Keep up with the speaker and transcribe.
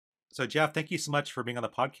So Jeff, thank you so much for being on the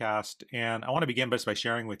podcast. And I want to begin just by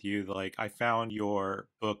sharing with you, like I found your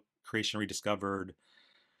book, Creation Rediscovered,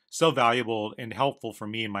 so valuable and helpful for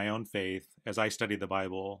me in my own faith as I study the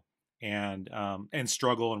Bible and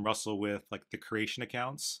struggle and wrestle with like the creation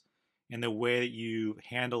accounts and the way that you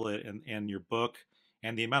handle it in your book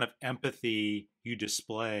and the amount of empathy you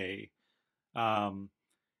display. Um,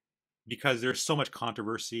 because there's so much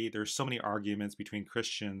controversy, there's so many arguments between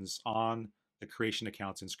Christians on the creation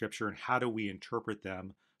accounts in Scripture and how do we interpret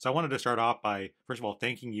them. So I wanted to start off by, first of all,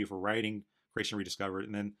 thanking you for writing Creation Rediscovered,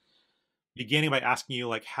 and then beginning by asking you,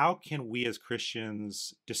 like, how can we as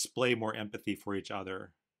Christians display more empathy for each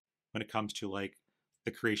other when it comes to like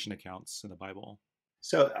the creation accounts in the Bible?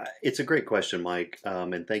 It's a great question, Mike,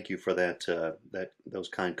 and thank you for that those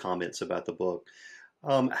kind comments about the book.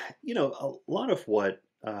 Um, a lot of what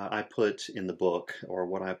I put in the book or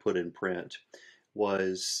what I put in print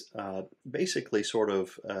was basically sort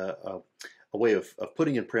of a way of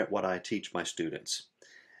putting in print what I teach my students,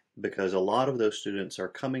 because a lot of those students are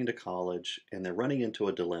coming to college and they're running into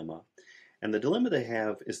a dilemma. And the dilemma they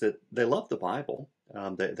have is that they love the Bible,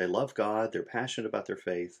 they love God, they're passionate about their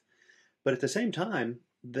faith, but at the same time,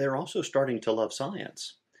 they're also starting to love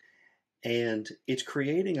science. And it's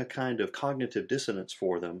creating a kind of cognitive dissonance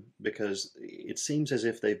for them because it seems as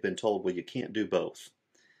if they've been told, well, you can't do both.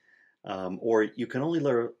 Or you can only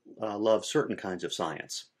love certain kinds of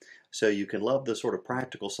science. So you can love the sort of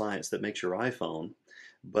practical science that makes your iPhone,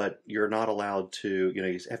 but you're not allowed to,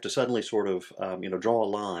 you have to suddenly sort of, draw a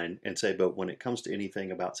line and say, but when it comes to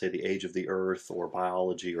anything about, say, the age of the earth or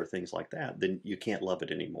biology or things like that, then you can't love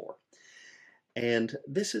it anymore. And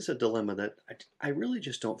this is a dilemma that I really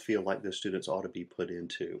just don't feel like those students ought to be put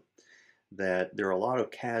into. That there are a lot of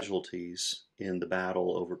casualties in the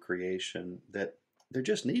battle over creation, that they're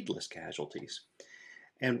just needless casualties.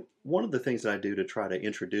 And one of the things that I do to try to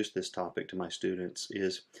introduce this topic to my students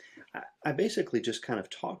is I basically just kind of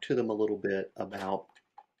talk to them a little bit about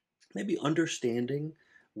maybe understanding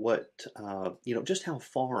just how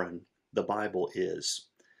foreign the Bible is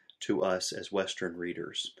to us as Western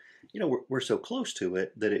readers. We're so close to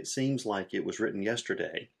it that it seems like it was written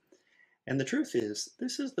yesterday. And the truth is,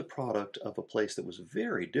 this is the product of a place that was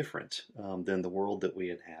very different than the world that we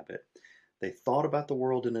inhabit. They thought about the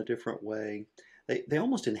world in a different way. They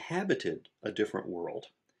almost inhabited a different world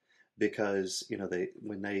because,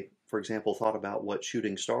 when they, for example, thought about what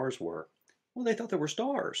shooting stars were, well, they thought they were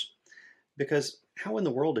stars. Because how in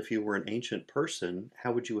the world, if you were an ancient person,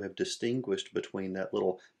 how would you have distinguished between that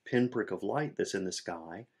little pinprick of light that's in the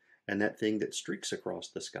sky and that thing that streaks across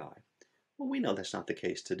the sky? Well, we know that's not the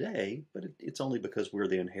case today, but it's only because we're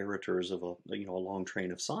the inheritors of a long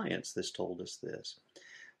train of science that's told us this.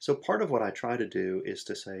 So part of what I try to do is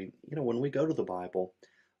to say, when we go to the Bible,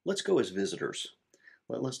 let's go as visitors.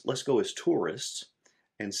 Let's go as tourists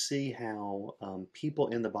and see how people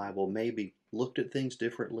in the Bible maybe looked at things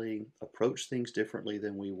differently, approached things differently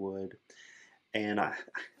than we would. And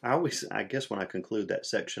I guess when I conclude that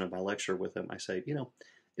section of my lecture with them, I say,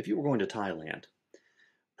 if you were going to Thailand,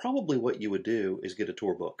 probably what you would do is get a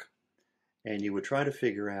tour book. And you would try to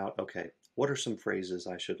figure out, okay, what are some phrases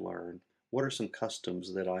I should learn? What are some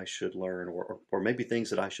customs that I should learn, or maybe things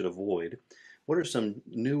that I should avoid? What are some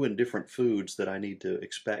new and different foods that I need to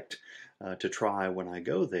expect to try when I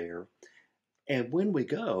go there? And when we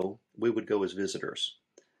go, we would go as visitors.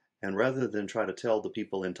 And rather than try to tell the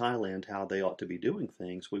people in Thailand how they ought to be doing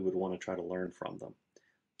things, we would want to try to learn from them.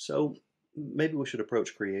 So maybe we should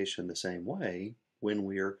approach creation the same way when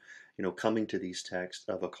we're, coming to these texts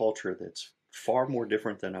of a culture that's far more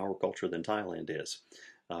different than our culture than Thailand is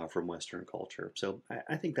from Western culture. So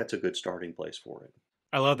I think that's a good starting place for it.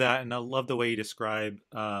 I love that, and I love the way you describe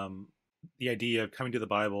the idea of coming to the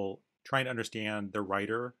Bible, trying to understand the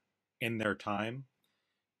writer in their time.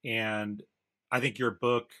 And I think your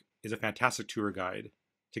book is a fantastic tour guide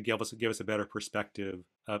to give us a better perspective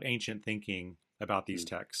of ancient thinking about these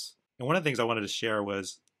texts. And one of the things I wanted to share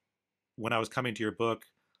was when I was coming to your book,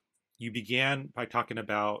 you began by talking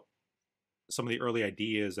about some of the early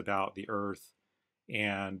ideas about the earth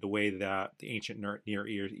and the way that the ancient Near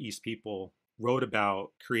East people wrote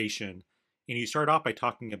about creation. And you start off by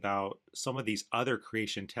talking about some of these other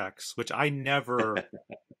creation texts, which I never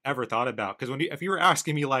ever thought about. Because if you were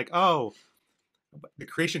asking me like, oh, the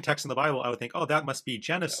creation text in the Bible, I would think, oh, that must be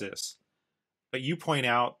Genesis. But you point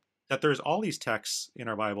out that there's all these texts in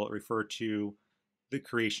our Bible that refer to the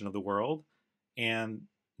creation of the world, and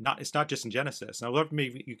it's not just in Genesis. And I'd love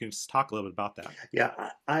maybe you can just talk a little bit about that. Yeah,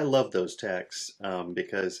 I love those texts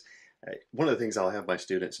because one of the things I'll have my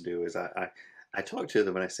students do is I talk to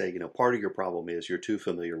them and I say, part of your problem is you're too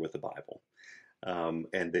familiar with the Bible.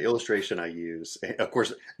 And the illustration I use, of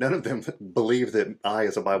course, none of them believe that I,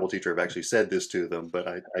 as a Bible teacher, have actually said this to them, but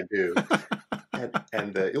I do.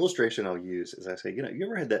 And the illustration I'll use is I say, you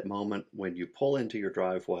ever had that moment when you pull into your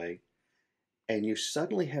driveway and you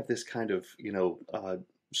suddenly have this kind of,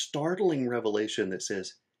 startling revelation that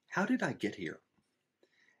says, how did I get here?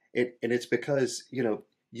 And it's because,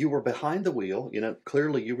 you were behind the wheel,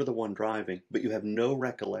 clearly you were the one driving, but you have no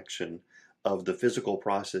recollection of the physical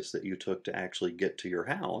process that you took to actually get to your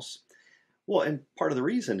house. Well, and part of the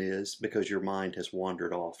reason is because your mind has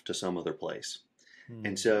wandered off to some other place.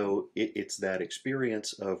 And so it's that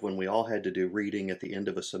experience of when we all had to do reading at the end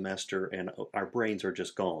of a semester and our brains are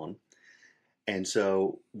just gone. And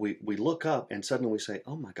so we look up and suddenly we say,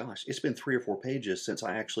 oh my gosh, it's been 3 or 4 pages since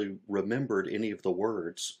I actually remembered any of the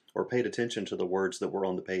words or paid attention to the words that were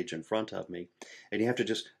on the page in front of me. And you have to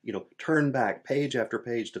just, turn back page after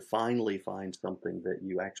page to finally find something that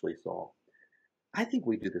you actually saw. I think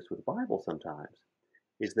we do this with the Bible sometimes,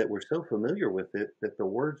 is that we're so familiar with it that the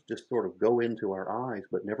words just sort of go into our eyes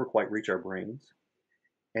but never quite reach our brains.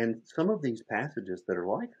 And some of these passages that are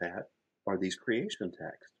like that are these creation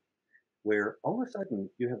texts, where all of a sudden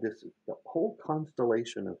you have the whole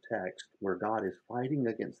constellation of text where God is fighting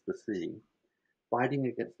against the sea, fighting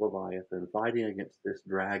against Leviathan, fighting against this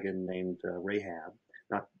dragon named Rahab,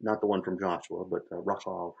 not the one from Joshua, but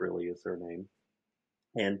Rahab really is her name.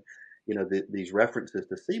 And, these references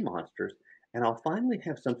to sea monsters. And I'll finally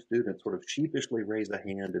have some students sort of sheepishly raise a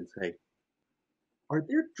hand and say, are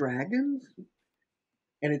there dragons?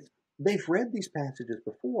 And they've read these passages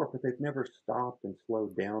before, but they've never stopped and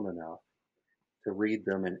slowed down enough to read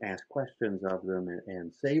them and ask questions of them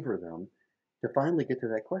and savor them to finally get to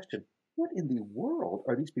that question. What in the world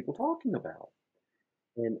are these people talking about?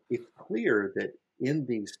 And it's clear that in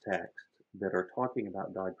these texts that are talking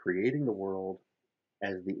about God creating the world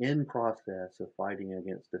as the end process of fighting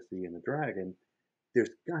against the sea and the dragon, there's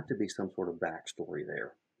got to be some sort of backstory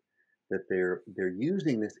there. That they're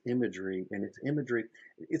using this imagery, and it's imagery.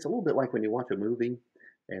 It's a little bit like when you watch a movie,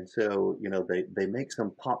 and so they make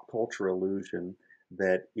some pop culture allusion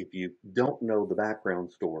that if you don't know the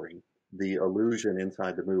background story, the illusion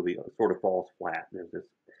inside the movie sort of falls flat. There's this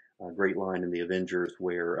great line in the Avengers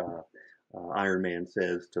where Iron Man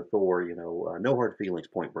says to Thor, no hard feelings,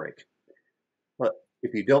 Point Break. But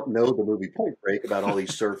if you don't know the movie Point Break about all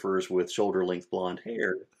these surfers with shoulder-length blonde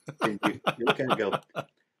hair, then you look at it and go,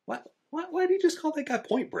 why do you just call that guy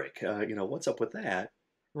Point Break? What's up with that?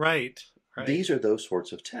 Right. These are those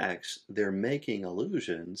sorts of texts. They're making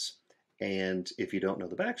allusions, and if you don't know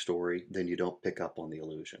the backstory, then you don't pick up on the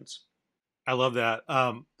allusions. I love that.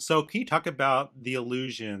 So can you talk about the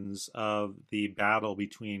allusions of the battle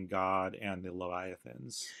between God and the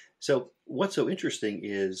Leviathans? So what's so interesting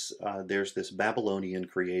is there's this Babylonian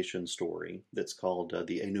creation story that's called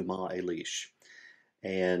the Enuma Elish.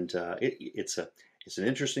 And it's an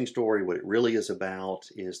interesting story. What it really is about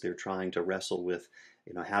is they're trying to wrestle with,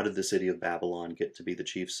 how did the city of Babylon get to be the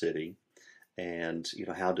chief city? And,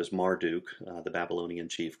 how does Marduk, the Babylonian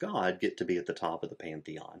chief god, get to be at the top of the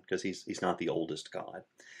pantheon? Because he's not the oldest god.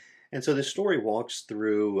 And so this story walks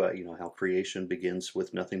through, how creation begins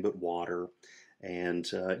with nothing but water. And,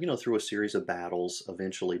 through a series of battles,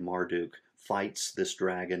 eventually Marduk fights this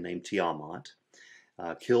dragon named Tiamat,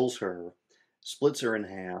 kills her, splits her in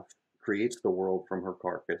half, creates the world from her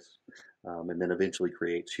carcass, and then eventually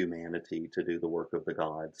creates humanity to do the work of the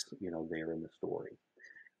gods, there in the story.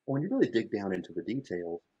 When you really dig down into the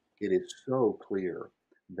details, it is so clear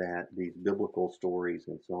that these biblical stories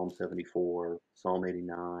in Psalm 74, Psalm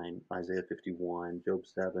 89, Isaiah 51, Job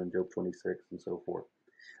 7, Job 26, and so forth,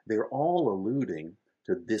 they're all alluding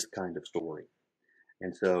to this kind of story.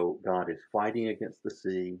 And so God is fighting against the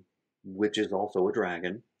sea, which is also a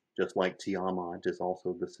dragon, just like Tiamat is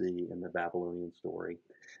also the sea in the Babylonian story.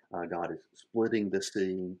 God is splitting the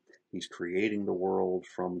sea. He's creating the world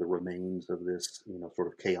from the remains of this, sort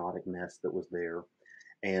of chaotic mess that was there.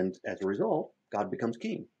 And as a result, God becomes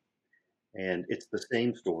king. And it's the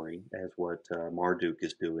same story as what Marduk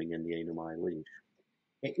is doing in the Enuma Elish.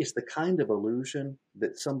 It's the kind of allusion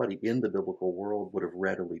that somebody in the biblical world would have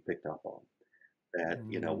readily picked up on. That,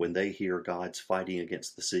 when they hear God's fighting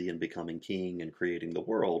against the sea and becoming king and creating the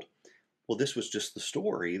world, well, this was just the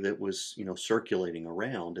story that was, circulating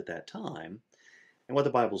around at that time. And what the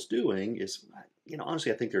Bible's doing is,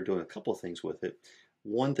 honestly, I think they're doing a couple of things with it.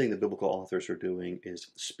 One thing the biblical authors are doing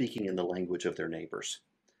is speaking in the language of their neighbors.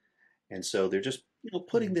 And so they're just,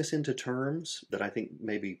 putting this into terms that I think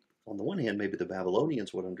maybe, on the one hand, maybe the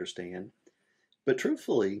Babylonians would understand. But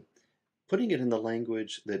truthfully, putting it in the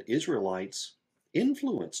language that Israelites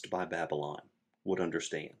influenced by Babylon would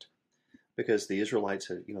understand. because the Israelites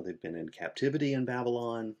had, they've been in captivity in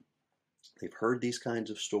Babylon. They've heard these kinds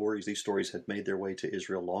of stories. These stories had made their way to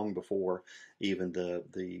Israel long before even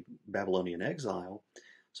the Babylonian exile.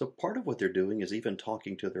 So part of what they're doing is even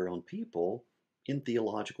talking to their own people in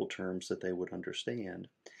theological terms that they would understand.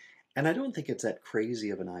 And I don't think it's that crazy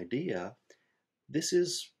of an idea. This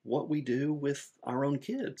is what we do with our own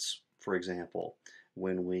kids, for example,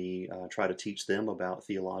 when we try to teach them about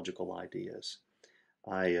theological ideas.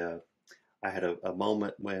 I had a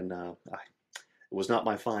moment when it was not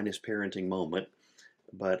my finest parenting moment,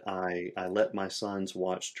 but I let my sons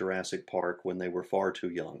watch Jurassic Park when they were far too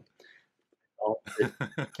young.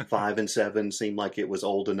 5 and 7 seemed like it was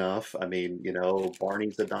old enough. I mean,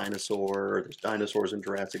 Barney's the dinosaur. There's dinosaurs in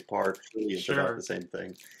Jurassic Park. Really, it's about the Sure. same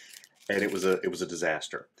thing. And it was a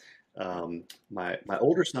disaster. My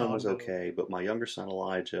older son Oh was no. okay, but my younger son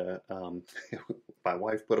Elijah, my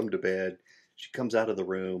wife put him to bed. She comes out of the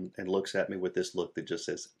room and looks at me with this look that just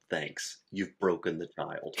says, "Thanks, you've broken the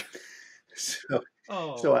child." So,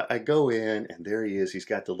 so Oh. I go in, and there he is. He's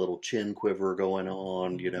got the little chin quiver going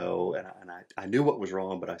on, and I knew what was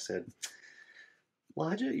wrong, but I said,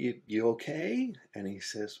 "Elijah, you okay?" And he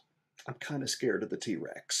says, "I'm kind of scared of the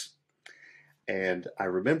T-Rex." And I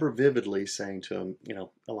remember vividly saying to him,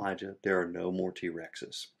 "Elijah, there are no more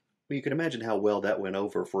T-Rexes." Well, you can imagine how well that went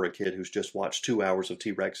over for a kid who's just watched 2 hours of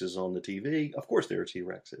T-Rexes on the TV. Of course there are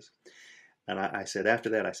T-Rexes. And I said, after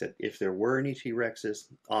that, I said, if there were any T-Rexes,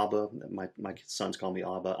 Abba, my sons call me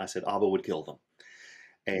Abba, I said, Abba would kill them.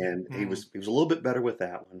 And he Mm. was he was a little bit better with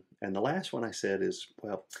that one. And the last one I said is,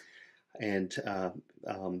 well, and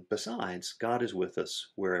besides, God is with us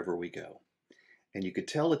wherever we go. And you could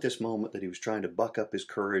tell at this moment that he was trying to buck up his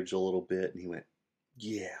courage a little bit. And he went,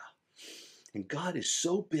 yeah. And God is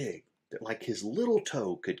so big that like his little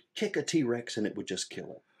toe could kick a T-Rex and it would just kill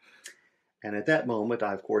him. And at that moment,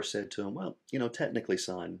 I, of course, said to him, well, technically,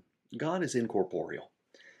 son, God is incorporeal.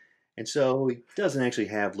 And so he doesn't actually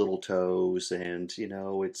have little toes. And,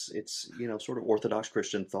 it's sort of Orthodox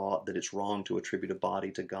Christian thought that it's wrong to attribute a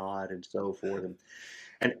body to God and so forth.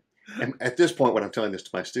 And, and at this point, when I'm telling this to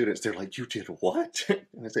my students, they're like, you did what?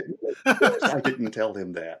 And I said, "No, of course I didn't tell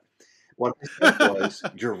him that. What I said was,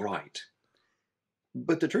 you're right.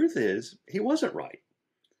 But the truth is, he wasn't right.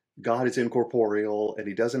 God is incorporeal and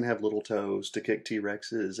he doesn't have little toes to kick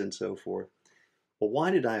T-Rexes and so forth. Well,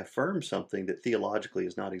 why did I affirm something that theologically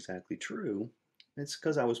is not exactly true? It's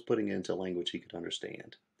because I was putting it into language he could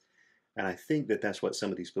understand. And I think that that's what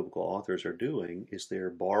some of these biblical authors are doing is they're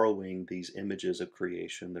borrowing these images of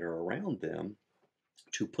creation that are around them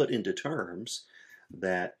to put into terms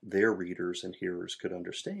that their readers and hearers could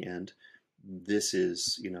understand. This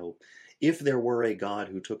is, if there were a God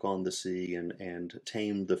who took on the sea and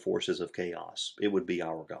tamed the forces of chaos, it would be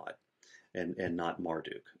our God and not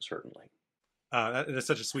Marduk, certainly. That's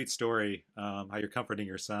such a sweet story. How you're comforting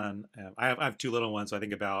your son. I have two little ones, so I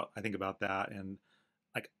think about that, and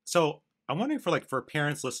so I'm wondering for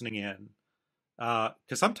parents listening in,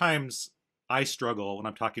 because sometimes I struggle when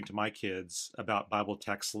I'm talking to my kids about Bible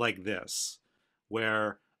texts like this,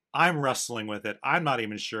 where I'm wrestling with it. I'm not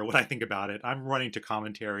even sure what I think about it. I'm running to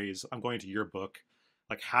commentaries. I'm going to your book.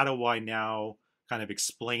 How do I now kind of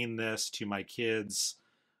explain this to my kids?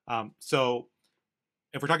 So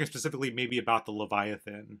if we're talking specifically maybe about the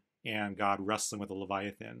Leviathan and God wrestling with the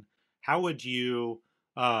Leviathan, how would you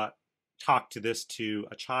uh, talk to this to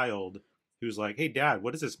a child who's like, "Hey, Dad,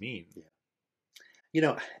 what does this mean?" Yeah. You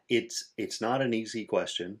know, it's not an easy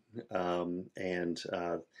question, and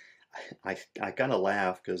I kind of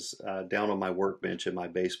laugh because down on my workbench in my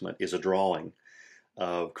basement is a drawing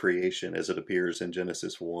of creation as it appears in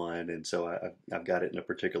Genesis 1, and so I've got it in a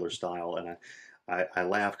particular style, and I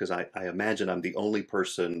laugh because I imagine I'm the only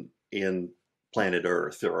person in planet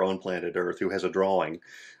Earth or on planet Earth who has a drawing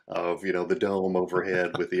of the dome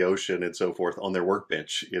overhead with the ocean and so forth on their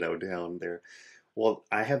workbench down there. Well,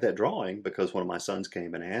 I have that drawing because one of my sons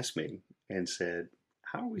came and asked me and said,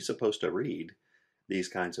 "How are we supposed to read these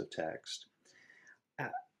kinds of texts?"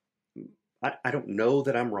 I, I don't know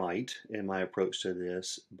that I'm right in my approach to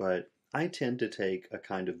this, but I tend to take a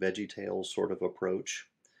kind of VeggieTales sort of approach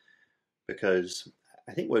because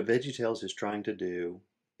I think what VeggieTales is trying to do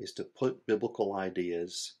is to put biblical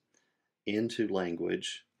ideas into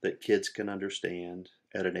language that kids can understand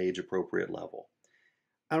at an age appropriate level.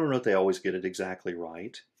 I don't know if they always get it exactly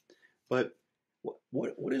right, but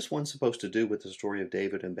what is one supposed to do with the story of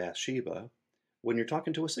David and Bathsheba when you're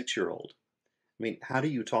talking to a 6-year old? I mean, how do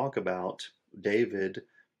you talk about David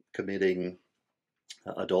committing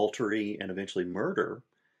adultery and eventually murder?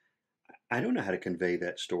 I don't know how to convey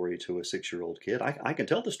that story to a 6-year old kid. I can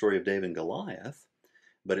tell the story of David and Goliath,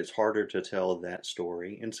 but it's harder to tell that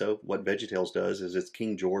story. And so what VeggieTales does is it's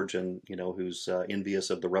King George and, who's envious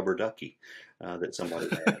of the rubber ducky that somebody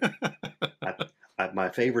had. My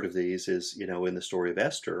favorite of these is, in the story of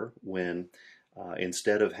Esther, when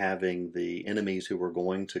instead of having the enemies who were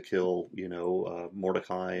going to kill,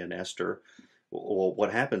 Mordecai and Esther, well,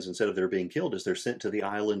 what happens instead of their being killed is they're sent to the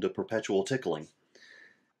island of perpetual tickling.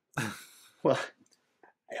 Well,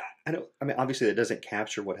 I don't. I mean, obviously, that doesn't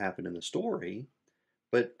capture what happened in the story.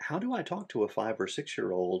 But how do I talk to a 5 or 6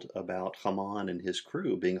 year old about Haman and his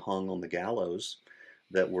crew being hung on the gallows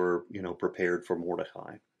that were, prepared for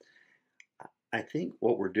Mordecai? I think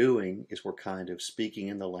what we're doing is we're kind of speaking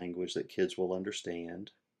in the language that kids will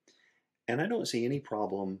understand. And I don't see any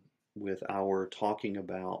problem with our talking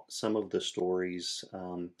about some of the stories.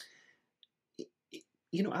 I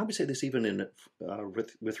would say this even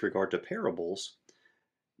with regard to parables,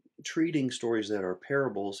 treating stories that are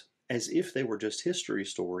parables as if they were just history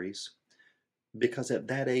stories, because at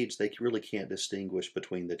that age they really can't distinguish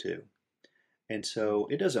between the two. And so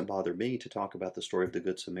it doesn't bother me to talk about the story of the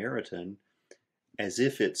Good Samaritan as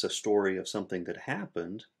if it's a story of something that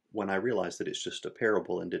happened, when I realize that it's just a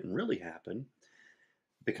parable and didn't really happen,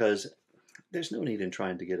 because there's no need in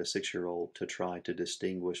trying to get a 6 year old to try to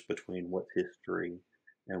distinguish between what's history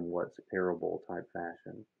and what's parable type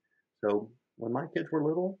fashion. So when my kids were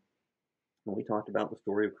little, when we talked about the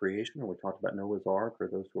story of creation, or we talked about Noah's Ark, or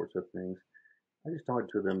those sorts of things, I just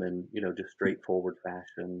talked to them in, just straightforward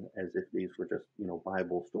fashion, as if these were just,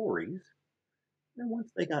 Bible stories. And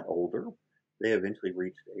once they got older, they eventually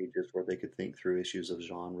reached ages where they could think through issues of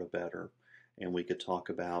genre better. And we could talk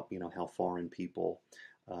about, how foreign people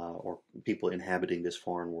or people inhabiting this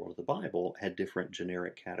foreign world of the Bible had different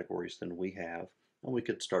generic categories than we have. And we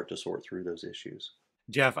could start to sort through those issues.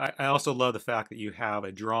 Jeff, I also love the fact that you have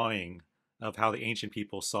a drawing of how the ancient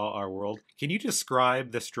people saw our world. Can you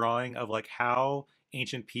describe this drawing of like how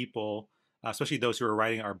ancient people, especially those who are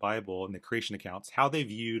writing our Bible and the creation accounts, how they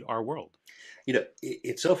viewed our world?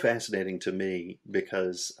 It's so fascinating to me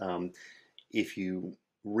because if you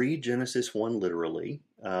read Genesis 1 literally,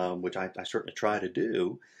 which I certainly try to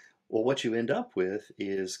do, well, what you end up with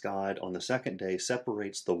is God on the second day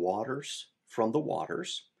separates the waters from the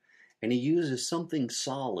waters, and he uses something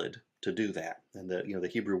solid to do that. And the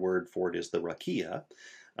Hebrew word for it is the rakia.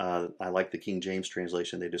 I like the King James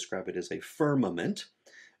translation. They describe it as a firmament,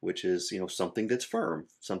 which is something that's firm,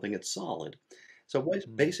 something that's solid. So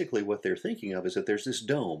basically what they're thinking of is that there's this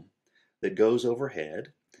dome that goes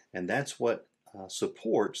overhead, and that's what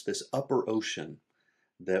supports this upper ocean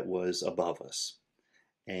that was above us.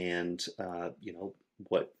 And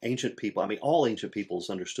what ancient people, I mean, all ancient peoples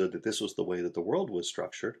understood that this was the way that the world was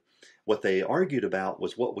structured. What they argued about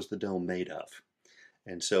was what was the dome made of.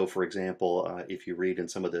 And so, for example, if you read in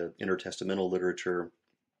some of the intertestamental literature,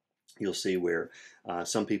 you'll see where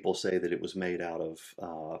some people say that it was made out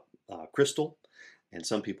of crystal, and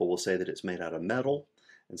some people will say that it's made out of metal,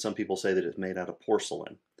 and some people say that it's made out of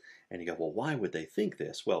porcelain. And you go, well, why would they think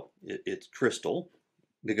this? Well, it's crystal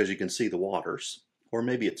because you can see the waters, or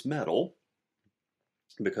maybe it's metal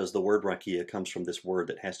because the word rakia comes from this word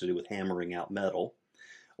that has to do with hammering out metal.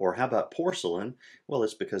 Or how about porcelain? Well,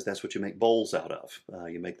 it's because that's what you make bowls out of.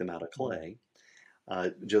 You make them out of clay.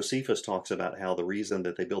 Josephus talks about how the reason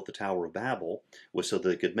that they built the Tower of Babel was so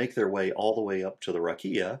they could make their way all the way up to the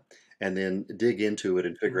rakia and then dig into it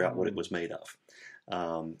and figure out what it was made of.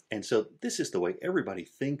 And so this is the way everybody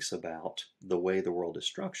thinks about the way the world is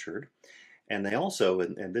structured. And they also,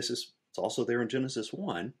 and this is it's also there in Genesis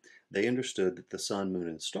 1, they understood that the sun, moon,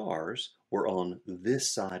 and stars were on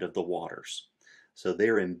this side of the waters. So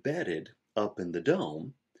they're embedded up in the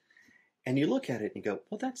dome. And you look at it and you go,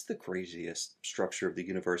 well, that's the craziest structure of the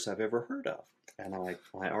universe I've ever heard of. And I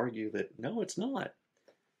argue that, no, it's not.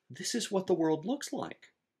 This is what the world looks like.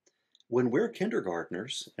 When we're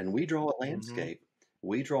kindergartners and we draw a landscape,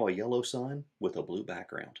 we draw a yellow sun with a blue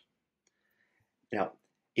background. Now,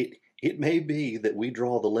 it may be that we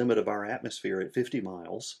draw the limit of our atmosphere at 50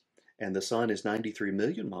 miles and the sun is 93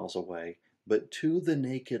 million miles away, but to the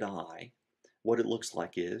naked eye, what it looks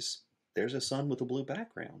like is there's a sun with a blue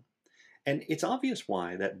background. And it's obvious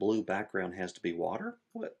why that blue background has to be water.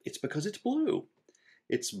 Well, it's because it's blue.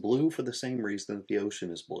 It's blue for the same reason that the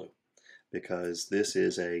ocean is blue, because this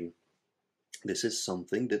is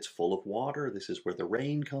something that's full of water. This is where the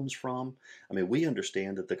rain comes from. I mean, we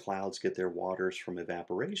understand that the clouds get their waters from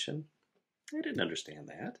evaporation. They didn't understand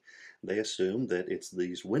that. They assumed that it's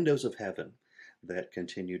these windows of heaven that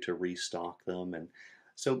continue to restock them. And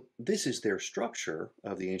so this is their structure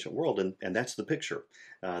of the ancient world. And that's the picture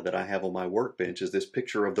that I have on my workbench, is this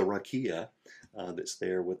picture of the rakia that's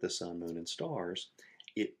there with the sun, moon, and stars.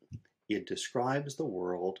 it it describes the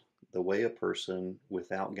world the way a person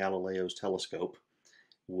without Galileo's telescope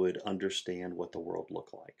would understand what the world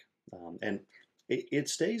looked like. And it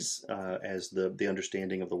stays as the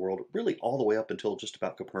understanding of the world really all the way up until just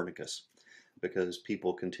about Copernicus, because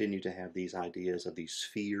people continue to have these ideas of these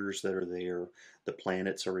spheres that are there. The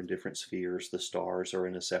planets are in different spheres. The stars are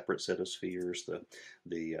in a separate set of spheres.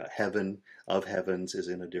 The heaven of heavens is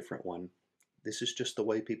in a different one. This is just the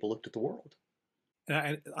way people looked at the world.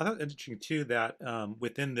 And I thought it interesting too that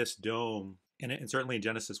within this dome, and certainly in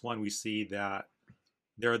Genesis 1, we see that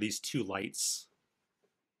there are these two lights,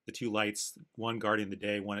 the two lights, one guarding the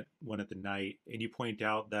day, one at the night. And you point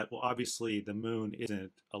out that, well, obviously the moon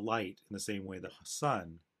isn't a light in the same way the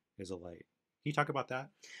sun is a light. Can you talk about that?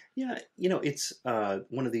 Yeah, it's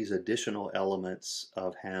one of these additional elements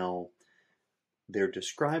of how they're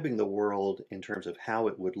describing the world in terms of how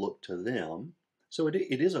it would look to them. So it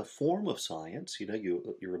is a form of science.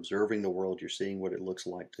 You're observing the world, you're seeing what it looks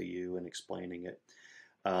like to you and explaining it.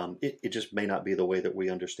 It just may not be the way that we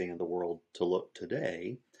understand the world to look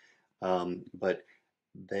today. But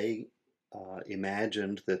they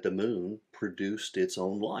imagined that the moon produced its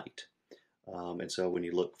own light. And so when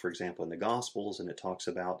you look, for example, in the Gospels, and it talks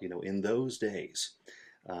about, in those days,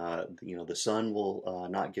 the sun will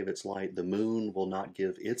not give its light, the moon will not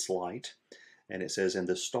give its light, and it says, and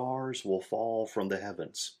the stars will fall from the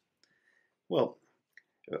heavens. Well,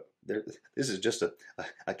 this is just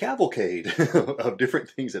a cavalcade of different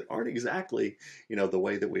things that aren't exactly, the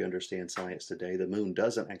way that we understand science today. The moon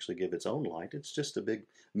doesn't actually give its own light. It's just a big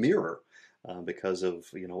mirror because of,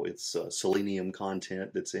 its selenium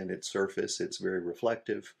content that's in its surface. It's very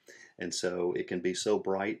reflective. And so it can be so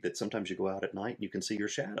bright that sometimes you go out at night and you can see your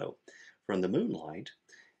shadow from the moonlight,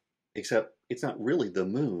 except it's not really the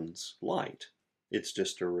moon's light. It's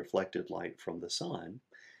just a reflected light from the sun.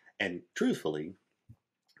 And truthfully,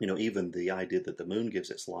 even the idea that the moon gives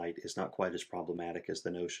its light is not quite as problematic as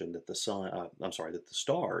the notion that that the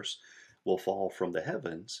stars will fall from the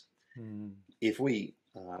heavens. Mm. If we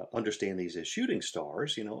understand these as shooting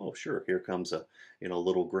stars, oh sure, here comes a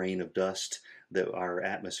little grain of dust that our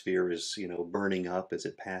atmosphere is burning up as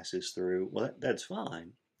it passes through. Well, that's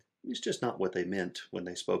fine. It's just not what they meant when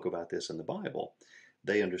they spoke about this in the Bible.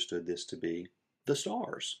 They understood this to be the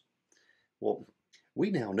stars. Well, we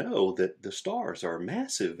now know that the stars are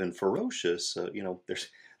massive and ferocious. There's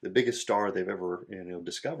the biggest star they've ever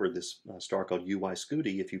discovered. This star called UY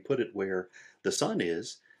Scuti. If you put it where the sun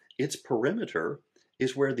is, its perimeter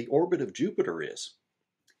is where the orbit of Jupiter is.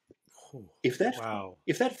 Oh, If that wow.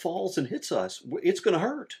 if that falls and hits us, it's going to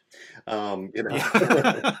hurt.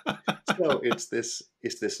 Yeah. So it's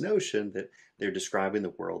this notion that they're describing the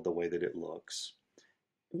world the way that it looks.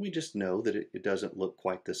 We just know that it doesn't look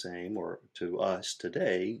quite the same or to us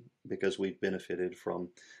today because we've benefited from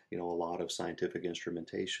a lot of scientific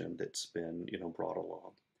instrumentation that's been brought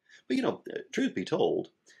along. But truth be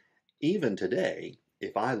told, even today,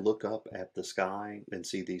 if I look up at the sky and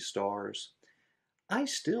see these stars, I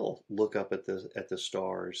still look up at the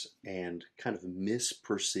stars and kind of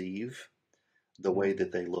misperceive the way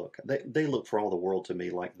that they look. They look for all the world to me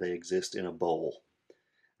like they exist in a bowl.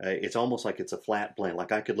 It's almost like it's a flat plane.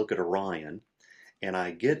 Like I could look at Orion and I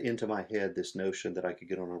get into my head this notion that I could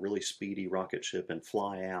get on a really speedy rocket ship and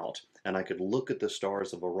fly out, and I could look at the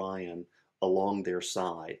stars of Orion along their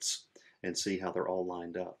sides and see how they're all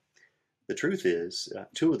lined up. The truth is,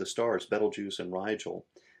 two of the stars, Betelgeuse and Rigel,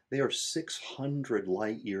 they are 600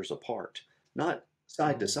 light years apart, not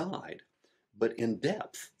side to side, but in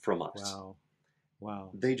depth from us. Wow. Wow.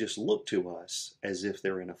 They just look to us as if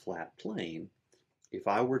they're in a flat plane. If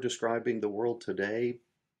I were describing the world today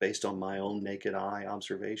based on my own naked eye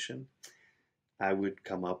observation, I would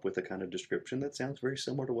come up with a kind of description that sounds very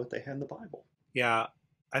similar to what they had in the Bible. Yeah.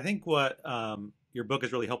 I think what your book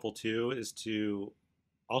is really helpful too is to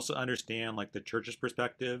also understand like the church's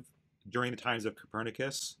perspective during the times of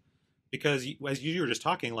Copernicus, because as you were just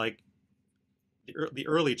talking, like the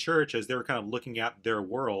early church, as they were kind of looking at their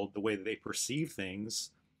world, the way that they perceive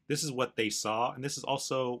things, this is what they saw, and this is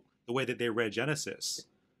also the way that they read Genesis,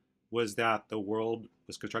 was that the world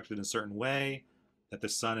was constructed in a certain way, that the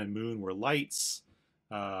sun and moon were lights,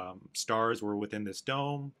 stars were within this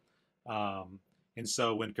dome. And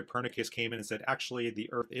so when Copernicus came in and said, actually, the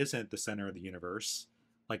earth isn't the center of the universe,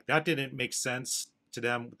 like that didn't make sense to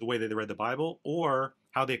them the way that they read the Bible or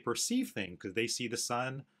how they perceive things, because they see the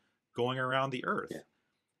sun going around the earth.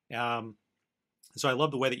 Yeah. So I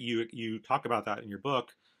love the way that you talk about that in your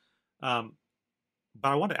book. But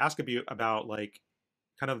I want to ask you about like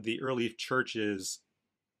kind of the early churches,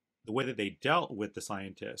 the way that they dealt with the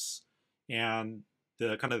scientists and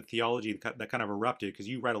the kind of theology that kind of erupted, because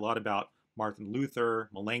you write a lot about Martin Luther,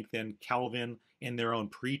 Melanchthon, Calvin, in their own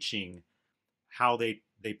preaching, how they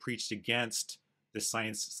preached against the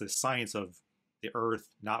science of the earth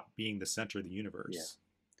not being the center of the Yeah. universe.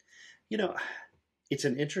 You know, it's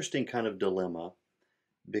an interesting kind of dilemma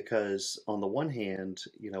because on the one hand,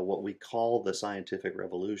 what we call the scientific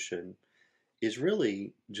revolution is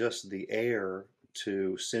really just the heir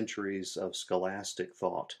to centuries of scholastic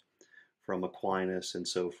thought from Aquinas and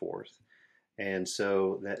so forth. And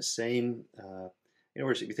so that same, in other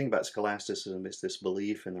words, if you think about scholasticism, it's this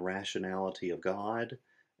belief in the rationality of God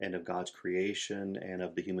and of God's creation and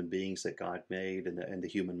of the human beings that God made and the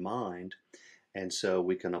human mind. And so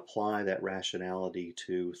we can apply that rationality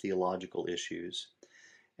to theological issues.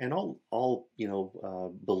 And all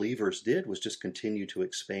believers did was just continue to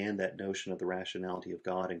expand that notion of the rationality of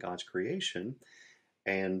God and God's creation,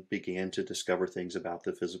 and began to discover things about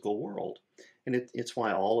the physical world. And it's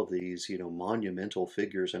why all of these monumental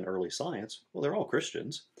figures in early science, well, they're all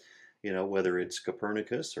Christians. Whether it's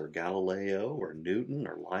Copernicus or Galileo or Newton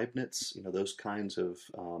or Leibniz, those kinds of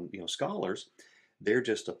scholars, they're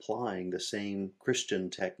just applying the same Christian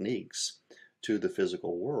techniques to the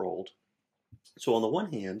physical world. So on the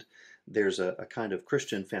one hand, there's a kind of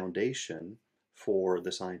Christian foundation for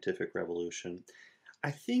the scientific revolution. I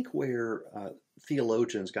think where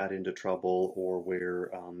theologians got into trouble, or where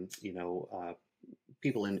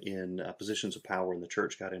people in positions of power in the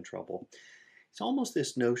church got in trouble, it's almost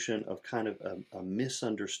this notion of kind of a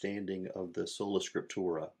misunderstanding of the sola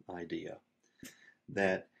scriptura idea.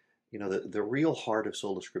 That the real heart of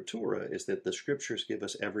sola scriptura is that the scriptures give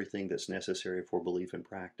us everything that's necessary for belief and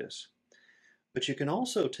practice. But you can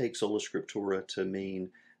also take sola scriptura to mean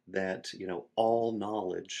that all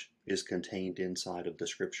knowledge is contained inside of the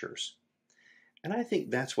scriptures. And I think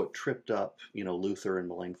that's what tripped up Luther and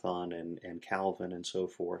Melanchthon and Calvin and so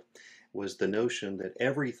forth, was the notion that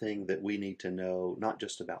everything that we need to know, not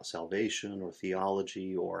just about salvation or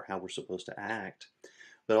theology or how we're supposed to act,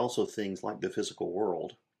 but also things like the physical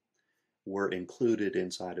world, were included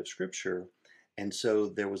inside of Scripture. And so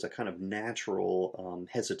there was a kind of natural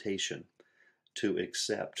hesitation to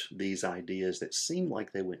accept these ideas that seemed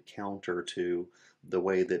like they went counter to the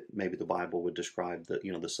way that maybe the Bible would describe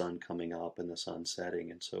the sun coming up and the sun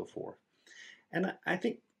setting and so forth. And I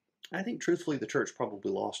think truthfully the church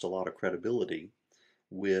probably lost a lot of credibility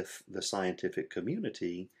with the scientific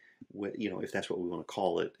community, if that's what we want to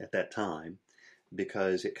call it at that time,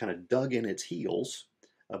 because it kind of dug in its heels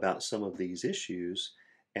about some of these issues,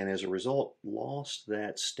 and as a result lost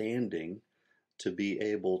that standing to be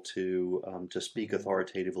able to speak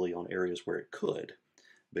authoritatively on areas where it could,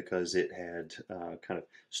 because it had kind of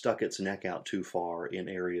stuck its neck out too far in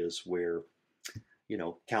areas where,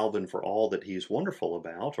 Calvin, for all that he's wonderful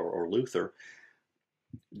about, or Luther,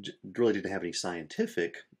 really didn't have any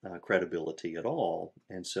scientific credibility at all,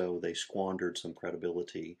 and so they squandered some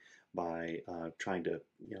credibility by trying to,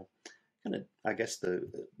 kind of, I guess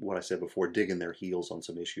what I said before, digging their heels on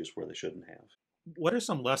some issues where they shouldn't have. What are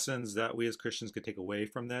some lessons that we as Christians could take away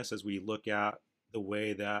from this as we look at the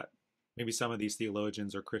way that maybe some of these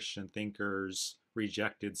theologians or Christian thinkers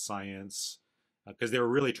rejected science? Because they were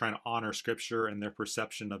really trying to honor Scripture and their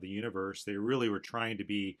perception of the universe. They really were trying to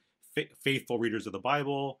be faithful readers of the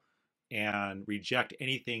Bible and reject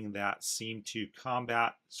anything that seemed to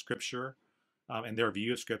combat Scripture and their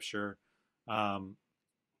view of Scripture. So I'm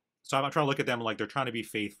trying to look at them like they're trying to be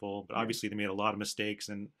faithful, but obviously they made a lot of mistakes.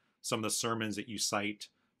 And some of the sermons that you cite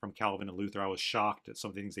from Calvin and Luther, I was shocked at some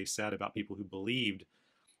of the things they said about people who believed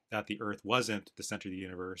that the earth wasn't the center of the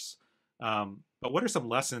universe. But what are some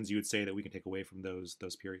lessons you would say that we can take away from those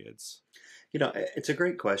periods? It's a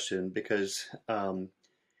great question, because I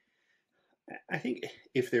think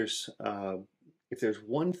if there's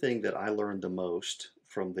one thing that I learned the most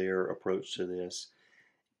from their approach to this,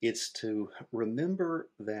 it's to remember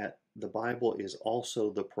that the Bible is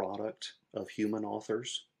also the product of human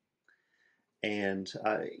authors. And,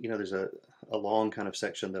 there's a long kind of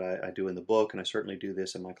section that I do in the book, and I certainly do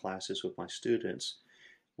this in my classes with my students,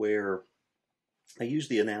 where I use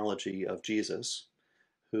the analogy of Jesus,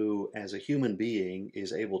 who as a human being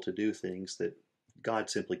is able to do things that God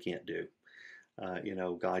simply can't do.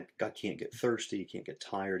 God can't get thirsty, he can't get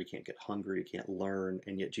tired, he can't get hungry, he can't learn,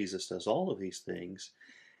 and yet Jesus does all of these things.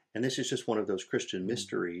 And this is just one of those Christian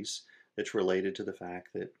mysteries that's related to the fact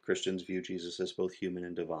that Christians view Jesus as both human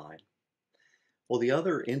and divine. Well, the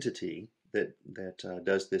other entity that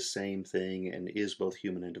does this same thing and is both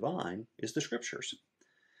human and divine is the Scriptures.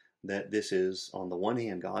 That this is, on the one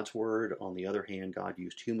hand, God's Word, on the other hand, God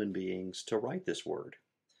used human beings to write this Word.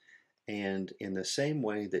 And in the same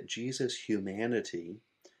way that Jesus' humanity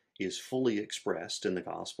is fully expressed in the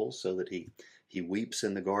Gospels, so that he weeps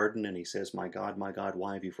in the garden and he says, my God,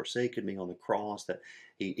 why have you forsaken me?" on the cross, that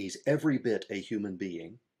he's every bit a human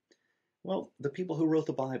being. Well, the people who wrote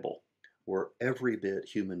the Bible were every bit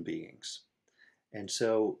human beings. And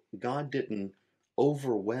so God didn't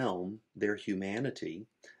overwhelm their humanity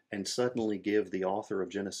and suddenly give the author of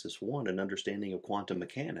Genesis 1 an understanding of quantum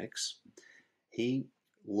mechanics. He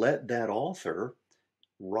let that author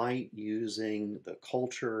write using the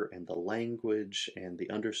culture and the language and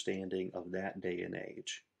the understanding of that day and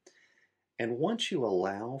age. And once you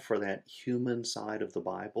allow for that human side of the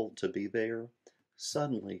Bible to be there,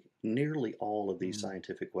 suddenly nearly all of these Mm.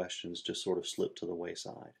 scientific questions just sort of slip to the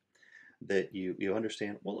wayside. That you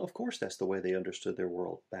understand, well, of course that's the way they understood their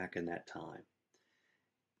world back in that time.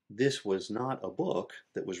 This was not a book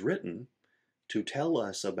that was written to tell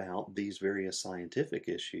us about these various scientific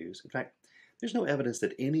issues. In fact, there's no evidence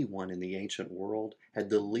that anyone in the ancient world had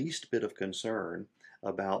the least bit of concern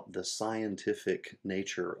about the scientific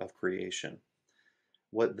nature of creation.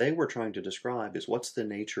 What they were trying to describe is what's the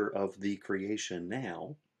nature of the creation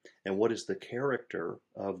now, and what is the character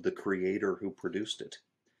of the creator who produced it.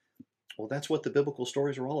 Well, that's what the biblical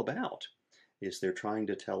stories are all about. Is they're trying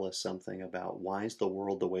to tell us something about why is the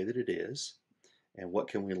world the way that it is, and what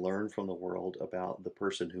can we learn from the world about the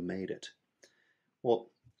person who made it.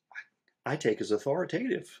 Well, I take as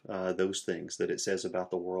authoritative those things that it says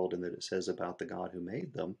about the world and that it says about the God who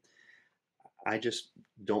made them. I just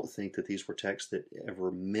don't think that these were texts that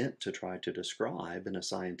ever meant to try to describe in a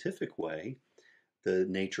scientific way the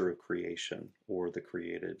nature of creation or the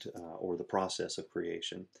created or the process of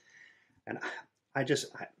creation. And I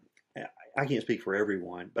can't speak for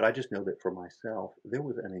everyone, but I just know that for myself, there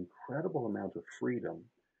was an incredible amount of freedom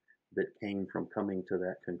that came from coming to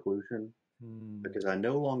that conclusion, Mm. because I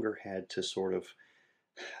no longer had to sort of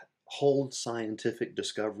hold scientific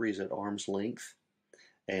discoveries at arm's length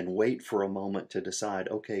and wait for a moment to decide,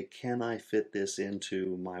 okay, can I fit this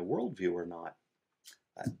into my worldview or not?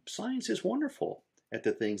 Science is wonderful at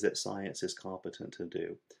the things that science is competent to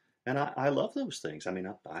do. And I love those things. I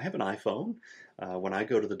mean, I have an iPhone. When I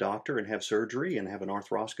go to the doctor and have surgery and have an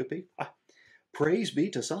arthroscopy, praise be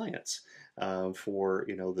to science for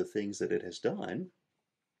the things that it has done.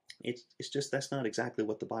 It's just that's not exactly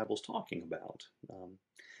what the Bible's talking about.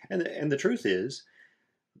 And the truth is,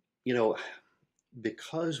 you know,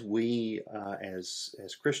 because we as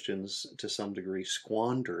Christians to some degree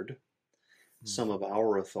squandered Mm. some of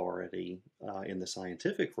our authority in the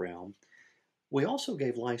scientific realm, we also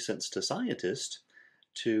gave license to scientists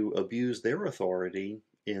to abuse their authority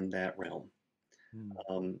in that realm.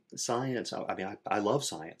 Mm. Science, I mean, I love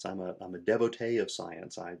science. I'm a devotee of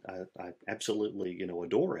science. I absolutely,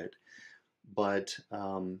 adore it. But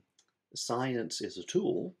science is a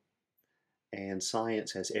tool, and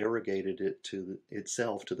science has arrogated it to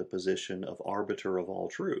itself to the position of arbiter of all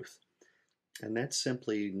truth. And that's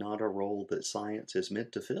simply not a role that science is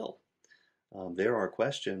meant to fill. There are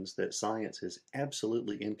questions that science is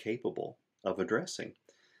absolutely incapable of addressing.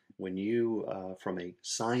 When you, from a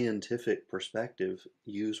scientific perspective,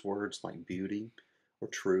 use words like beauty or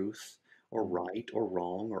truth or Mm. right or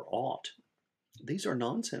wrong or ought, these are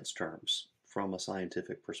nonsense terms from a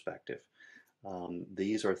scientific perspective.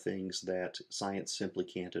 These are things that science simply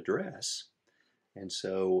can't address. And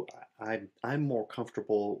so I'm more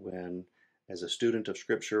comfortable when, as a student of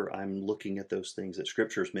Scripture, I'm looking at those things that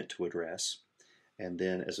Scripture is meant to address. And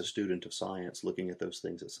then as a student of science, looking at those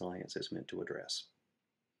things that science is meant to address.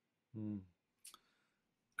 Mm.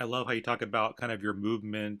 I love how you talk about kind of your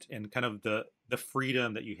movement and kind of the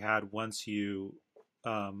freedom that you had once you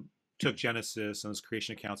um, took Genesis and those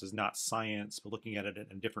creation accounts as not science, but looking at it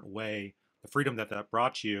in a different way. The freedom that that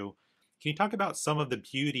brought you. Can you talk about some of the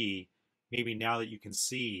beauty, maybe now that you can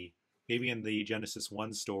see, maybe in the Genesis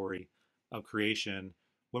 1 story of creation,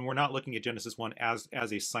 when we're not looking at Genesis 1 as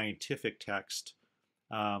a scientific text,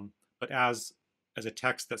 but as a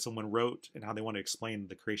text that someone wrote and how they want to explain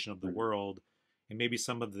the creation of the Mhm. world, and maybe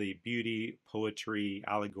some of the beauty, poetry,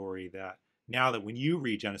 allegory that now that when you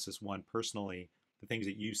read Genesis 1 personally, the things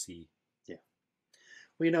that you see. Yeah.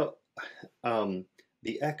 Well, um,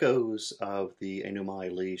 the echoes of the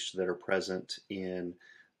Enumai Elish that are present in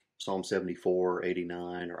Psalm 74,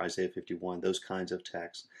 89, or Isaiah 51, those kinds of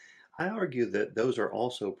texts, I argue that those are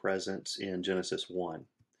also present in Genesis 1.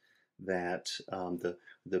 That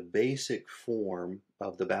the basic form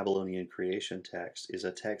of the Babylonian creation text is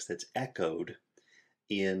a text that's echoed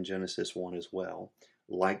in Genesis 1 as well.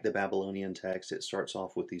 Like the Babylonian text, it starts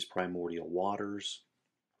off with these primordial waters.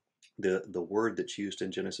 The word that's used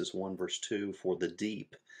in Genesis 1 verse 2 for the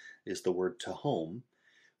deep is the word Tehom.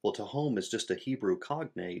 Well, Tehom is just a Hebrew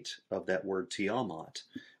cognate of that word Tiamat,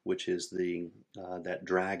 which is that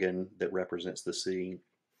dragon that represents the sea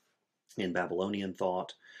in Babylonian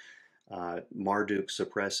thought. Marduk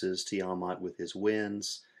suppresses Tiamat with his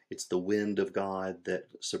winds. It's the wind of God that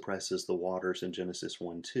suppresses the waters in Genesis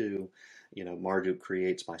 1:2. Marduk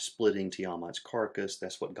creates by splitting Tiamat's carcass.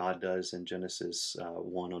 That's what God does in Genesis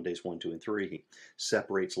 1 on days 1, 2, and 3. He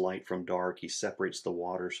separates light from dark. He separates the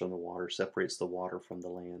waters from the water, separates the water from the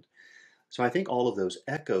land. So I think all of those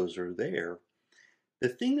echoes are there. The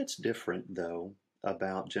thing that's different, though,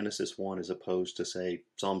 about Genesis 1 as opposed to, say,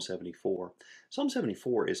 Psalm 74, Psalm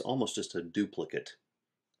 74 is almost just a duplicate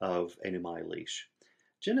of Enuma Elish.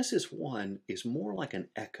 Genesis 1 is more like an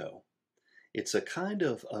echo. It's a kind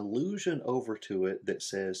of allusion over to it that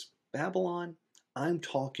says, Babylon, I'm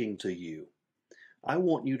talking to you. I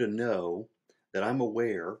want you to know that I'm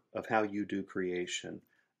aware of how you do creation.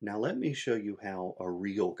 Now let me show you how a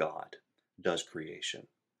real God does creation.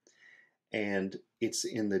 And it's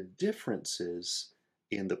in the differences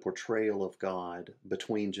in the portrayal of God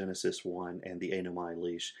between Genesis 1 and the Enuma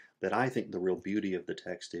Elish that I think the real beauty of the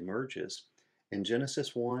text emerges. In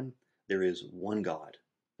Genesis 1, there is one God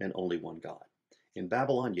and only one God. In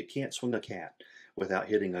Babylon, you can't swing a cat without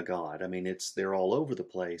hitting a god. I mean, they're all over the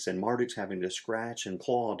place, and Marduk's having to scratch and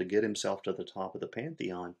claw to get himself to the top of the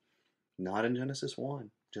pantheon. Not in Genesis 1,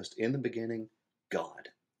 just in the beginning, God.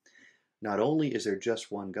 Not only is there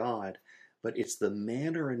just one God, but it's the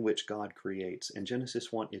manner in which God creates. In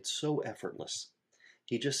Genesis 1, it's so effortless.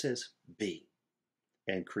 He just says, be,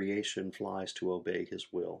 and creation flies to obey his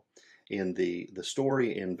will. In the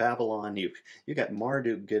story in Babylon, you got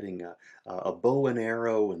Marduk getting a bow and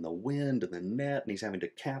arrow and the wind and the net, and he's having to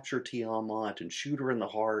capture Tiamat and shoot her in the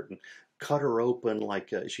heart and cut her open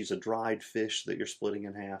like she's a dried fish that you're splitting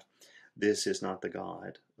in half. This is not the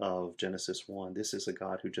God of Genesis 1. This is a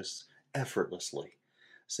God who just effortlessly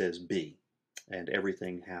says be, and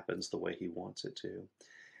everything happens the way he wants it to.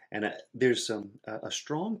 And there's a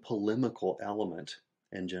strong polemical element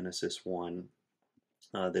in Genesis 1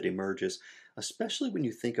 that emerges, especially when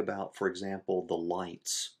you think about, for example, the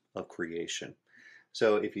lights of creation.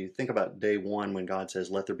 So if you think about day 1 when God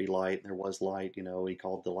says, let there be light, and there was light, he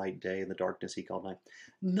called the light day and the darkness he called night.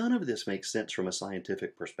 None of this makes sense from a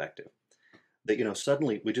scientific perspective. That,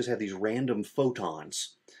 suddenly we just have these random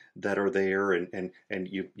photons that are there, and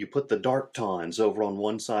you put the dark tons over on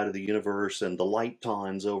one side of the universe and the light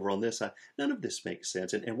tons over on this side. None of this makes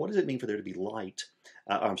sense. And what does it mean for there to be light?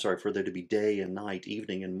 For there to be day and night,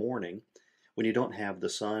 evening and morning, when you don't have the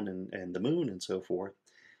sun and the moon and so forth?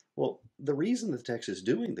 Well, the reason the text is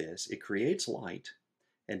doing this, it creates light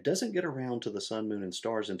and doesn't get around to the sun, moon, and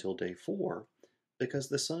stars until day 4, because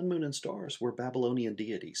the sun, moon, and stars were Babylonian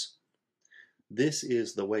deities. This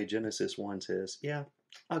is the way Genesis 1 says, yeah,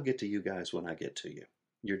 I'll get to you guys when I get to you.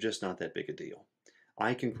 You're just not that big a deal.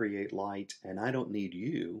 I can create light, and I don't need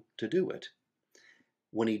you to do it.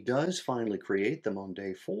 When he does finally create them on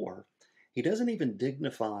day 4, he doesn't even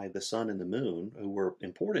dignify the sun and the moon, who were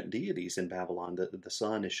important deities in Babylon. The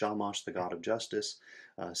sun is Shamash, the god of justice.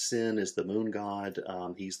 Sin is the moon god.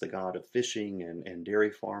 He's the god of fishing and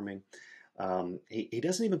dairy farming. He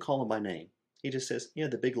doesn't even call them by name. He just says, yeah,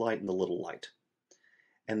 the big light and the little light.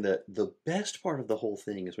 And the best part of the whole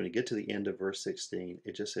thing is when you get to the end of verse 16,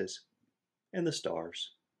 it just says, and the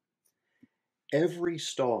stars. Every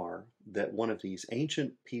star that one of these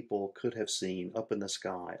ancient people could have seen up in the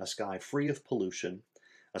sky, a sky free of pollution,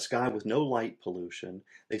 a sky with no light pollution,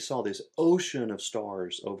 they saw this ocean of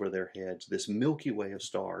stars over their heads, this Milky Way of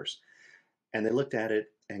stars. And they looked at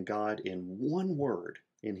it, and God, in one word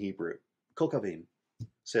in Hebrew, kokavim,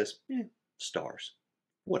 says, stars,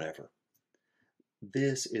 whatever.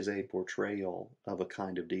 This is a portrayal of a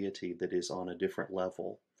kind of deity that is on a different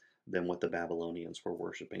level than what the Babylonians were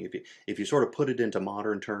worshiping. If you sort of put it into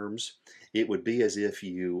modern terms, it would be as if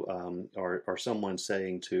you are someone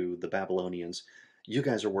saying to the Babylonians, you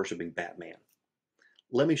guys are worshiping Batman.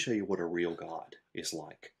 Let me show you what a real God is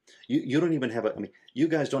like. You don't even have you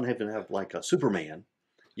guys don't even have like a Superman.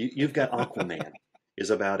 You've got Aquaman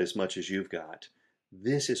is about as much as you've got.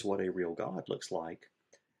 This is what a real God looks like.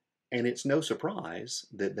 And it's no surprise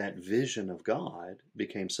that that vision of God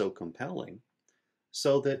became so compelling,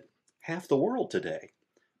 so that half the world today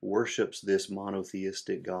worships this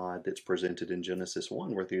monotheistic God that's presented in Genesis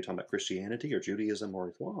 1, whether you're talking about Christianity or Judaism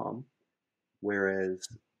or Islam, whereas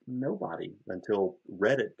nobody, until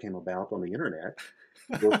Reddit came about on the internet,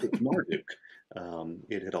 worshipped Marduk.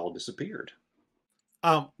 It had all disappeared.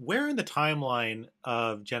 Where in the timeline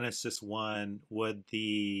of Genesis 1 would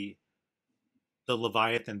the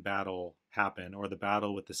Leviathan battle happen, or the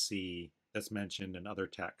battle with the sea that's mentioned in other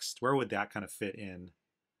texts? Where would that kind of fit in?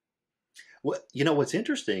 What's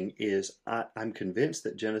interesting is I'm convinced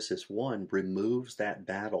that Genesis 1 removes that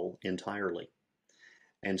battle entirely.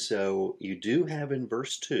 And so you do have in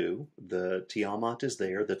verse 2, the Tiamat is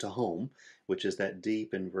there, the Tehom, which is that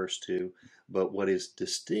deep in verse 2. But what is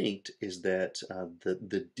distinct is that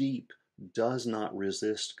the deep does not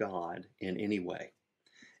resist God in any way.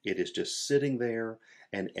 It is just sitting there,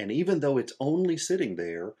 and even though it's only sitting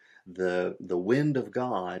there, the wind of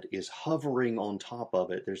God is hovering on top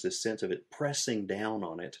of it. There's this sense of it pressing down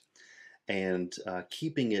on it and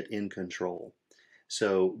keeping it in control.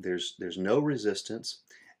 So there's no resistance,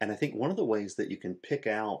 and I think one of the ways that you can pick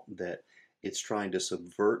out that it's trying to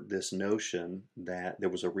subvert this notion that there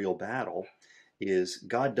was a real battle is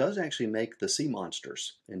God does actually make the sea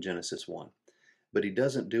monsters in Genesis 1. But he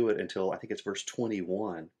doesn't do it until I think it's verse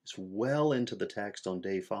 21. It's well into the text on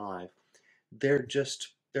day 5. They're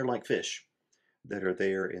like fish that are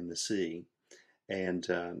there in the sea. And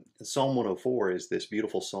Psalm 104 is this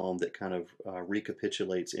beautiful psalm that kind of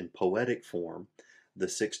recapitulates in poetic form the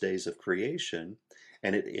 6 days of creation.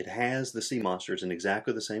 And it has the sea monsters in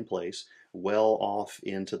exactly the same place, well off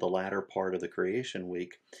into the latter part of the creation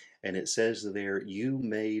week. And it says there, you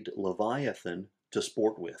made Leviathan to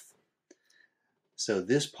sport with. So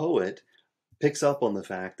this poet picks up on the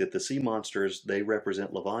fact that the sea monsters, they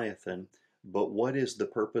represent Leviathan, but what is the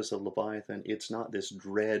purpose of Leviathan? It's not this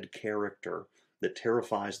dread character that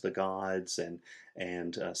terrifies the gods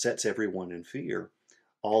and sets everyone in fear.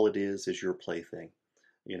 All it is your plaything,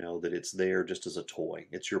 that it's there just as a toy.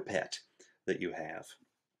 It's your pet that you have.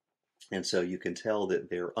 And so you can tell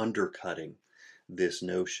that they're undercutting this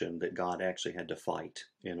notion that God actually had to fight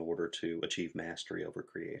in order to achieve mastery over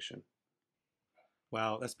creation.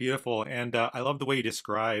 Wow, that's beautiful. And I love the way you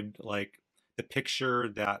described like the picture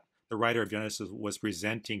that the writer of Genesis was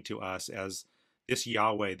presenting to us as this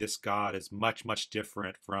Yahweh, this God is much, much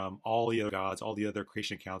different from all the other gods, all the other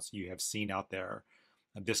creation accounts you have seen out there.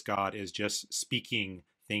 And this God is just speaking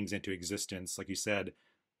things into existence. Like you said,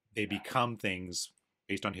 they become things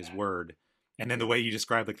based on his word. And then the way you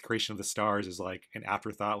describe like the creation of the stars is like an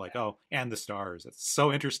afterthought, like, oh, and the stars. It's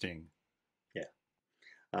so interesting.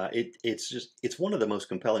 Yeah. It's one of the most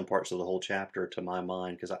compelling parts of the whole chapter to my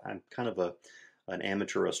mind because I'm kind of an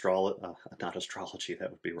amateur not astrology,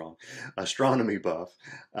 that would be wrong, astronomy buff.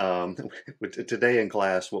 Today in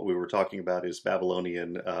class, what we were talking about is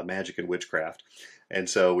Babylonian magic and witchcraft, and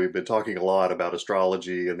so we've been talking a lot about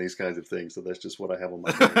astrology and these kinds of things. So that's just what I have on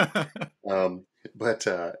my brain. But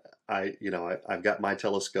I've got my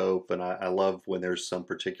telescope, and I love when there's some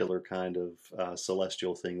particular kind of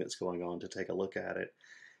celestial thing that's going on to take a look at it.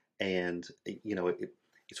 And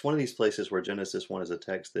it's one of these places where Genesis 1 is a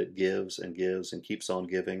text that gives and gives and keeps on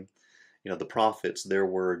giving. The prophets, their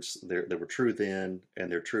words, they were true then,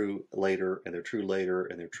 and they're true later, and they're true later,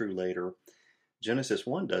 and they're true later. Genesis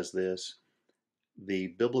 1 does this. The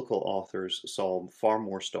biblical authors saw far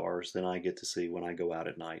more stars than I get to see when I go out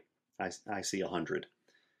at night. I see 100.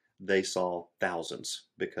 They saw thousands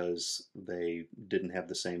because they didn't have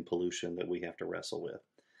the same pollution that we have to wrestle with.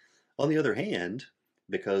 On the other hand,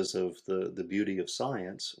 because of the beauty of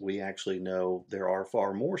science, we actually know there are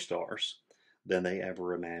far more stars than they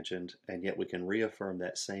ever imagined, and yet we can reaffirm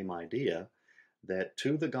that same idea that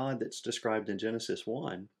to the God that's described in Genesis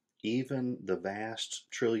 1, even the vast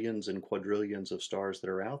trillions and quadrillions of stars that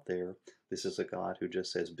are out there, this is a God who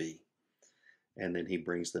just says be, and then he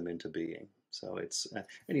brings them into being. So it's,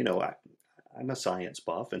 I'm a science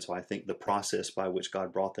buff, and so I think the process by which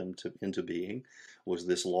God brought them into being was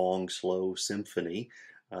this long, slow symphony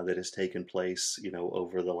that has taken place,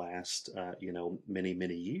 over the last, many,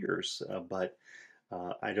 many years. But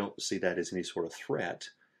I don't see that as any sort of threat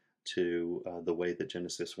to the way that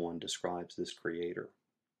Genesis 1 describes this creator.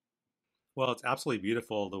 Well, it's absolutely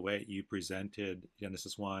beautiful the way you presented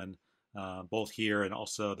Genesis 1, both here and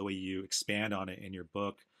also the way you expand on it in your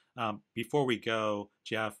book. Before we go,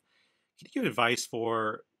 Jeff, can you give advice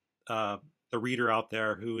for the reader out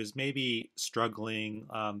there who is maybe struggling?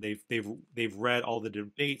 They've read all the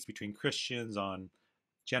debates between Christians on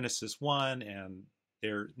Genesis 1, and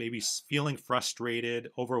they're maybe feeling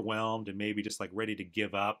frustrated, overwhelmed, and maybe just like ready to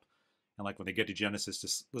give up. And like when they get to Genesis,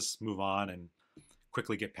 just let's move on and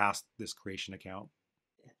quickly get past this creation account.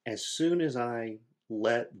 As soon as I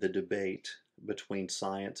let the debate between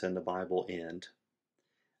science and the Bible end,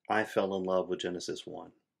 I fell in love with Genesis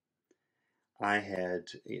 1.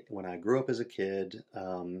 When I grew up as a kid,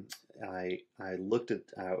 I looked at,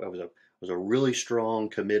 I was a really strong,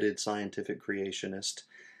 committed scientific creationist,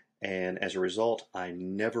 And as a result, I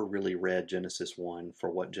never really read Genesis 1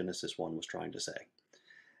 for what Genesis 1 was trying to say.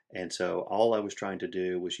 And so all I was trying to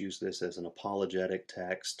do was use this as an apologetic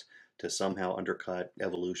text to somehow undercut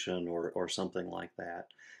evolution or something like that.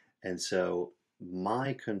 And so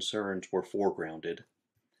my concerns were foregrounded,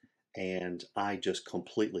 and I just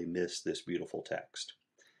completely missed this beautiful text.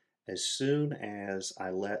 As soon as I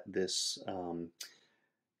let this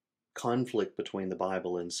conflict between the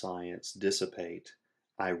Bible and science dissipate,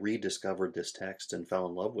 I rediscovered this text and fell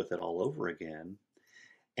in love with it all over again,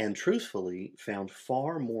 and truthfully found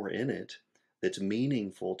far more in it that's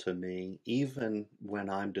meaningful to me, even when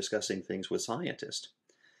I'm discussing things with scientists.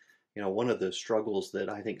 You know, one of the struggles that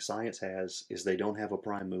I think science has is they don't have a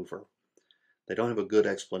prime mover. They don't have a good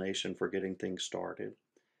explanation for getting things started.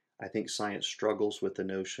 I think science struggles with the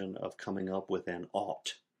notion of coming up with an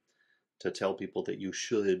ought to tell people that you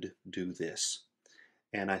should do this.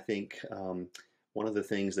 And I think one of the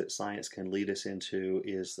things that science can lead us into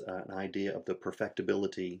is an idea of the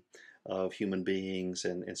perfectibility of human beings.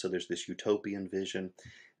 And so there's this utopian vision.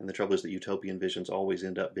 And the trouble is that utopian visions always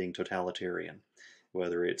end up being totalitarian,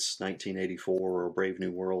 whether it's 1984 or Brave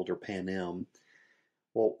New World or Pan Am.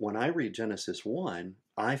 Well, when I read Genesis 1,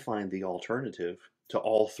 I find the alternative to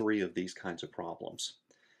all three of these kinds of problems.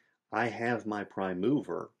 I have my prime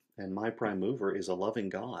mover, and my prime mover is a loving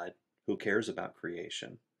God who cares about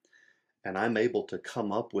creation. And I'm able to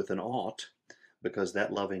come up with an ought because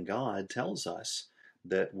that loving God tells us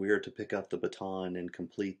that we're to pick up the baton and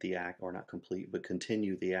complete the act, or not complete, but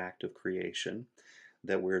continue the act of creation,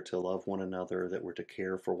 that we're to love one another, that we're to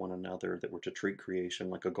care for one another, that we're to treat creation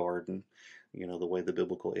like a garden, you know, the way the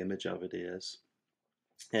biblical image of it is.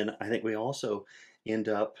 And I think we also end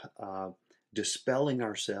up dispelling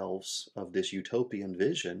ourselves of this utopian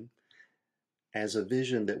vision as a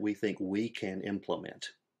vision that we think we can implement.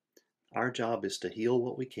 Our job is to heal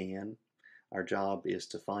what we can. Our job is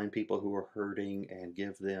to find people who are hurting and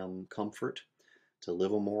give them comfort, to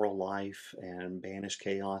live a moral life and banish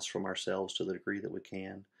chaos from ourselves to the degree that we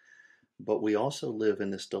can. But we also live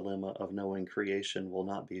in this dilemma of knowing creation will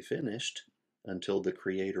not be finished until the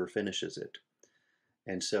Creator finishes it.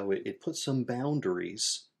 And so it puts some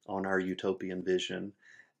boundaries on our utopian vision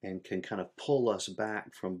and can kind of pull us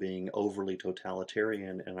back from being overly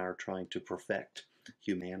totalitarian in our trying to perfect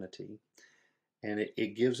humanity. And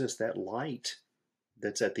it gives us that light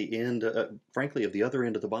that's at the end, frankly, of the other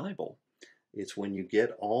end of the Bible. It's when you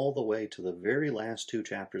get all the way to the very last two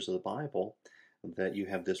chapters of the Bible that you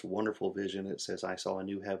have this wonderful vision that says, I saw a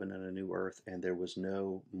new heaven and a new earth, and there was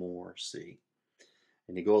no more sea.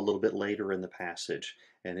 And you go a little bit later in the passage,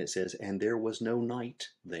 and it says, and there was no night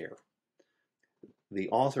there. The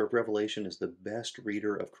author of Revelation is the best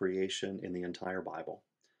reader of creation in the entire Bible,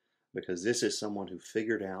 because this is someone who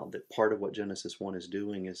figured out that part of what Genesis 1 is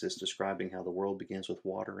doing is it's describing how the world begins with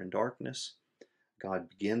water and darkness. God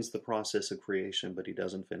begins the process of creation, but he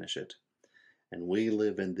doesn't finish it. And we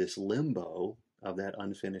live in this limbo of that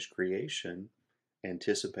unfinished creation,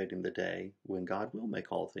 anticipating the day when God will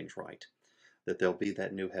make all things right, that there'll be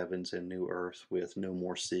that new heavens and new earth with no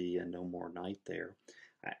more sea and no more night there.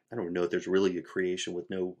 I don't know if there's really a creation with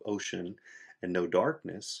no ocean and no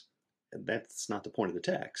darkness. That's not the point of the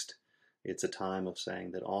text. It's a time of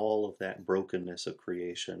saying that all of that brokenness of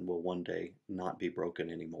creation will one day not be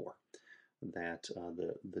broken anymore. That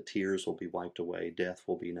the tears will be wiped away, death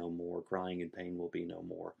will be no more, crying and pain will be no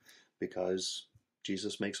more, because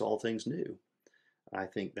Jesus makes all things new. I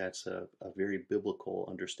think that's a very biblical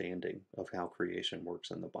understanding of how creation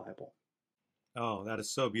works in the Bible. Oh, that is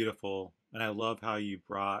so beautiful. And I love how you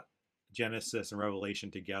brought Genesis and Revelation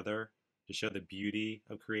together to show the beauty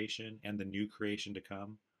of creation and the new creation to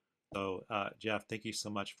come. So, Jeff, thank you so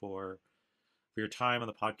much for your time on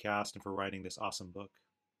the podcast and for writing this awesome book.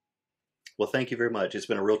 Well, thank you very much. It's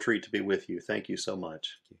been a real treat to be with you. Thank you so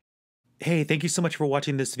much. Hey, thank you so much for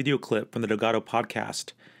watching this video clip from the Delgado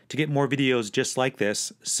podcast. To get more videos just like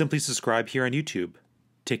this, simply subscribe here on YouTube.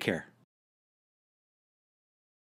 Take care.